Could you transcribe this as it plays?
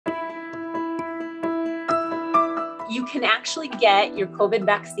you can actually get your COVID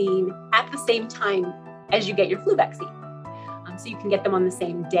vaccine at the same time as you get your flu vaccine. So you can get them on the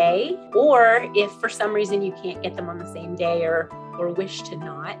same day, or if for some reason you can't get them on the same day or wish to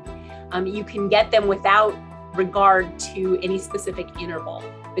not, you can get them without regard to any specific interval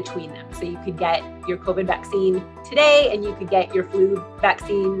between them. So you could get your COVID vaccine today and you could get your flu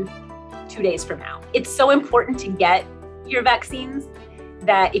vaccine 2 days from now. It's so important to get your vaccines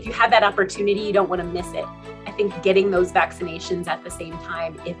that if you have that opportunity, you don't want to miss it. I think getting those vaccinations at the same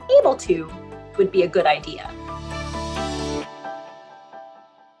time, if able to, would be a good idea.